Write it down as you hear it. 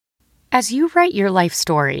As you write your life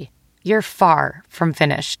story, you're far from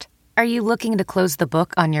finished. Are you looking to close the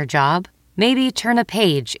book on your job? Maybe turn a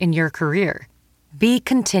page in your career? Be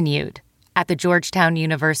continued at the Georgetown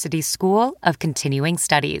University School of Continuing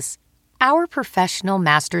Studies. Our professional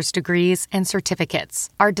master's degrees and certificates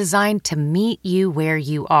are designed to meet you where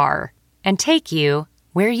you are and take you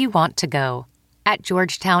where you want to go. At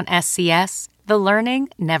Georgetown SCS, the learning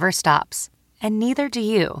never stops, and neither do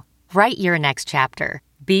you. Write your next chapter.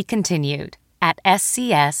 Be continued at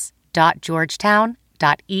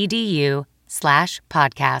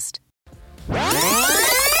scs.georgetown.edu/podcast.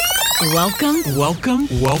 Welcome to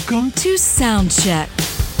Soundcheck,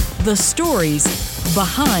 the stories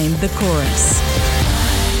behind the chorus.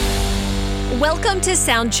 Welcome to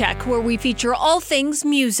Soundcheck, where we feature all things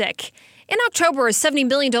music. In October, a $70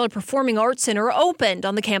 million performing arts center opened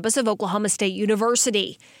on the campus of Oklahoma State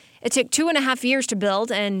University. It took 2.5 years to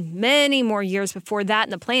build and many more years before that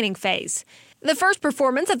in the planning phase. The first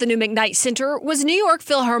performance at the new McKnight Center was New York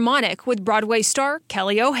Philharmonic with Broadway star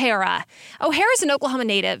Kelly O'Hara. O'Hara's an Oklahoma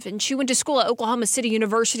native, and she went to school at Oklahoma City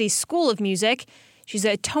University's School of Music. She's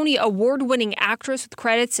a Tony Award-winning actress with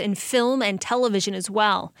credits in film and television as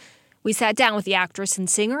well. We sat down with the actress and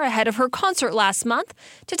singer ahead of her concert last month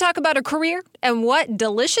to talk about her career and what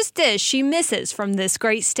delicious dish she misses from this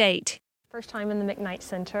great state. First time in the McKnight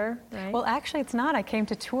Center, right? Well, actually, it's not. I came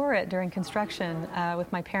to tour it during construction with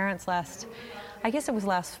my parents last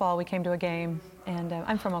fall. We came to a game, and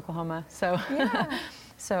I'm from Oklahoma, so Yeah.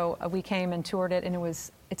 so we came and toured it, and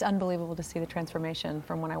it's unbelievable to see the transformation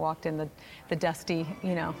from when I walked in the dusty,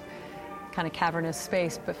 kind of cavernous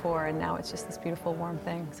space before, and now it's just this beautiful, warm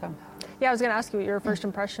thing. So, Yeah, I was going to ask you what your first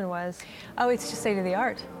impression was. Oh, it's just state of the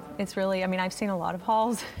art. It's really, I've seen a lot of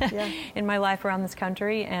halls in my life around this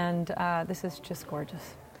country, and this is just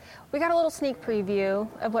gorgeous. We got a little sneak preview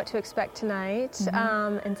of what to expect tonight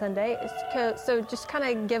and Sunday. So just kind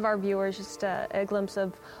of give our viewers just a glimpse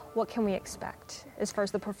of what can we expect as far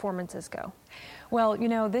as the performances go. Well,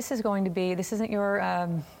 this isn't your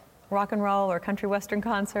rock and roll or country western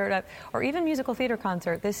concert or even musical theater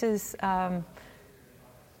concert. This is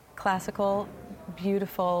classical,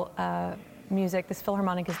 beautiful music. This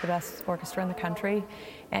Philharmonic is the best orchestra in the country,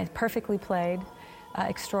 and perfectly played,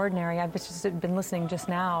 extraordinary. I've just been listening just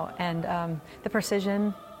now, and the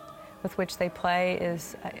precision with which they play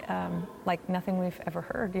is like nothing we've ever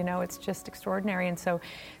heard. It's just extraordinary. And so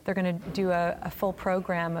they're going to do a full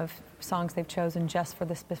program of songs they've chosen just for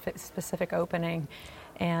this specific opening,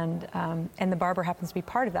 and the Barber happens to be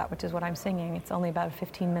part of that, which is what I'm singing. It's only about a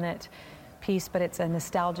 15-minute piece, but it's a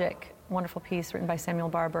nostalgic, wonderful piece written by Samuel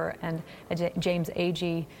Barber and a James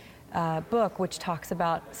Agee book, which talks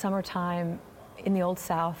about summertime in the Old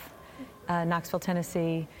South, Knoxville,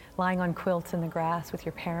 Tennessee, lying on quilts in the grass with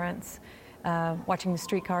your parents, watching the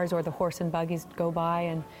streetcars or the horse and buggies go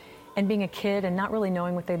by, and being a kid and not really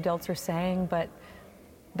knowing what the adults are saying, but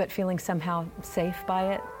feeling somehow safe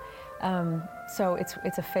by it. So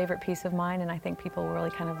it's a favorite piece of mine, and I think people will really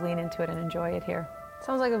kind of lean into it and enjoy it here.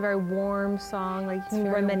 Sounds like a very warm song, like you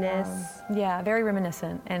reminisce. Warm. Yeah, very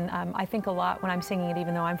reminiscent. And I think a lot when I'm singing it,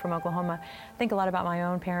 even though I'm from Oklahoma, I think a lot about my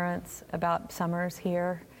own parents, about summers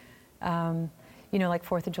here, like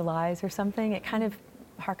 4th of July's or something. It kind of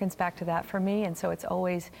harkens back to that for me. And so it's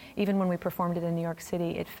always, even when we performed it in New York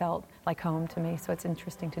City, it felt like home to me. So it's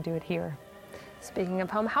interesting to do it here. Speaking of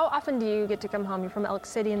home, how often do you get to come home? You're from Elk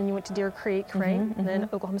City, and then you went to Deer Creek, right? And then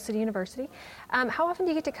Oklahoma City University. How often do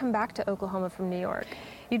you get to come back to Oklahoma from New York?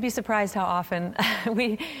 You'd be surprised how often.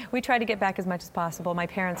 We try to get back as much as possible. My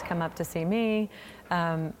parents come up to see me,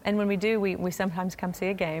 and when we do, we sometimes come see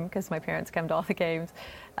a game because my parents come to all the games.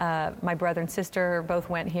 My brother and sister both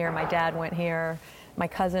went here. My dad went here. My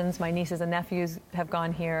cousins, my nieces and nephews have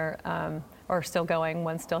gone here, or still going.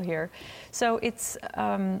 One's still here. So it's...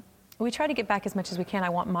 we try to get back as much as we can. I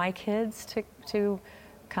want my kids to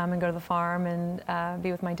come and go to the farm and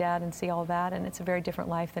be with my dad and see all that. And it's a very different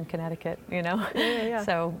life than Connecticut, Yeah.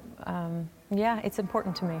 So, it's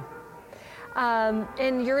important to me.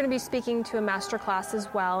 And you're going to be speaking to a master class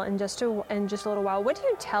as well in just a little while. What do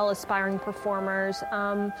you tell aspiring performers?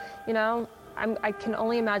 I can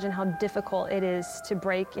only imagine how difficult it is to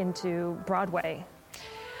break into Broadway.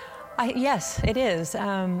 Yes, it is.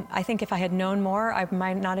 I think if I had known more, I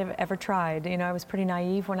might not have ever tried. I was pretty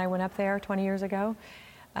naive when I went up there 20 years ago.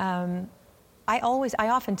 I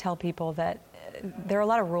often tell people that there are a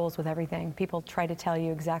lot of rules with everything. People try to tell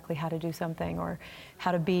you exactly how to do something or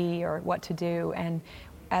how to be or what to do. And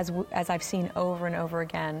as I've seen over and over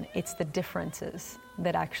again, it's the differences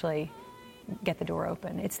that actually get the door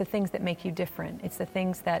open. It's the things that make you different. It's the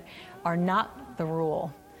things that are not the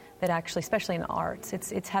rule that actually, especially in the arts,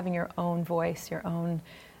 it's having your own voice, your own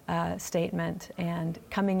statement, and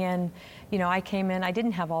coming in. I came in, I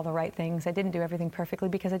didn't have all the right things. I didn't do everything perfectly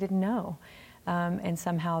because I didn't know. And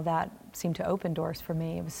somehow that seemed to open doors for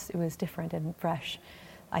me. It was different and fresh,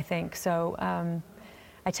 I think. So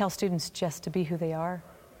I tell students just to be who they are,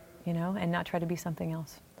 and not try to be something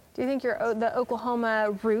else. Do you think the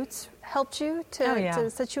Oklahoma roots helped you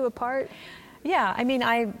to set you apart? Yeah, I mean,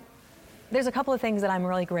 there's a couple of things that I'm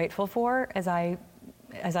really grateful for as I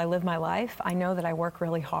live my life. I know that I work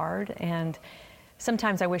really hard, and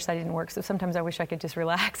sometimes I wish I didn't work, so sometimes I wish I could just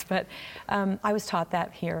relax, but I was taught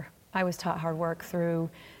that here. I was taught hard work through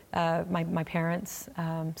my parents,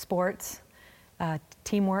 sports,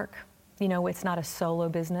 teamwork. It's not a solo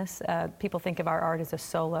business. People think of our art as a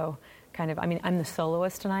solo kind of, I'm the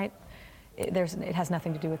soloist tonight. It has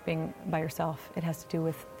nothing to do with being by yourself. It has to do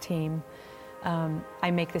with team.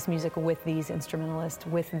 I make this music with these instrumentalists,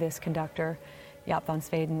 with this conductor, Jaap van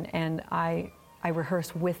Zweden, and I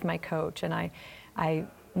rehearse with my coach, and I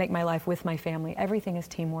make my life with my family. Everything is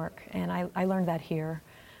teamwork, and I learned that here.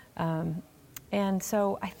 And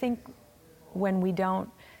so I think when we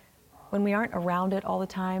aren't around it all the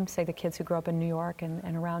time, say the kids who grow up in New York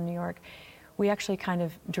and around New York, we actually kind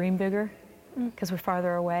of dream bigger because we're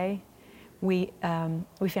farther away. We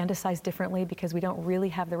fantasize differently because we don't really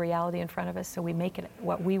have the reality in front of us, so we make it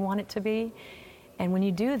what we want it to be. And when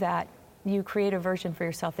you do that, you create a version for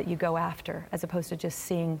yourself that you go after, as opposed to just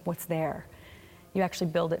seeing what's there. You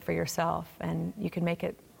actually build it for yourself, and you can make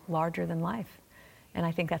it larger than life. And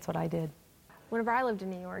I think that's what I did. Whenever I lived in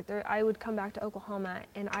New York, I would come back to Oklahoma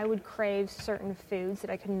and I would crave certain foods that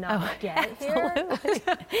I could not get here.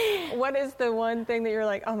 What is the one thing that you're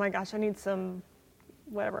like, oh my gosh, I need some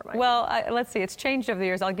whatever it might be? Well, let's see, it's changed over the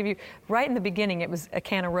years. I'll give you, right in the beginning, it was a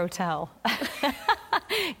can of Rotel.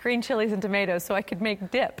 Green chilies and tomatoes, so I could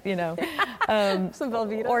make dip, Some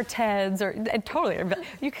Velveeta. Or Ted's, totally.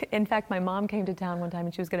 In fact, my mom came to town one time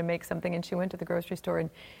and she was going to make something, and she went to the grocery store and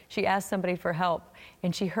she asked somebody for help,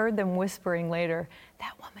 and she heard them whispering later,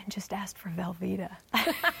 that woman just asked for Velveeta,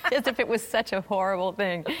 as if it was such a horrible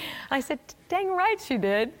thing. I said, dang right she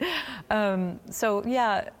did. So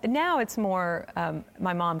yeah, now it's more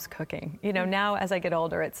my mom's cooking. Now as I get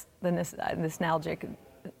older, it's the nostalgic.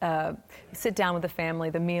 Sit down with the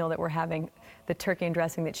family, the meal that we're having, the turkey and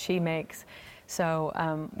dressing that she makes. So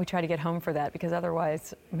we try to get home for that, because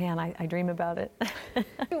otherwise, man, I dream about it.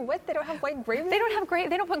 What? They don't have white gravy? They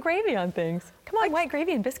don't put gravy on things. Come on, white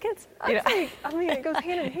gravy and biscuits? It goes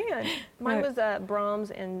hand in hand. Mine was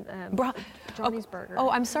Brahms and Johnny's Burger.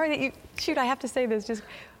 Oh, I'm sorry that I have to say this. Just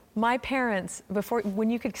my parents,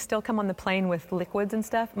 when you could still come on the plane with liquids and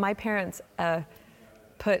stuff, my parents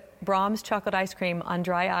put Brahms chocolate ice cream on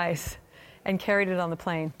dry ice and carried it on the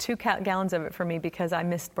plane. 2 gallons of it for me, because I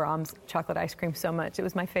missed Brahms chocolate ice cream so much. It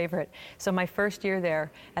was my favorite. So my first year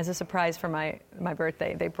there, as a surprise for my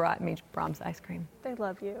birthday, they brought me Brahms ice cream. They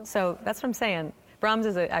love you. So that's what I'm saying. Brahms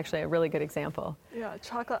is actually a really good example. Yeah,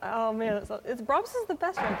 chocolate. Oh man, Brahms is the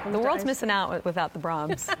best one. The world's missing out without the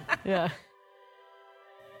Brahms. Yeah.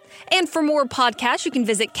 And for more podcasts, you can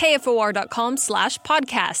visit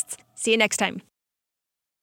kfor.com/podcasts. See you next time.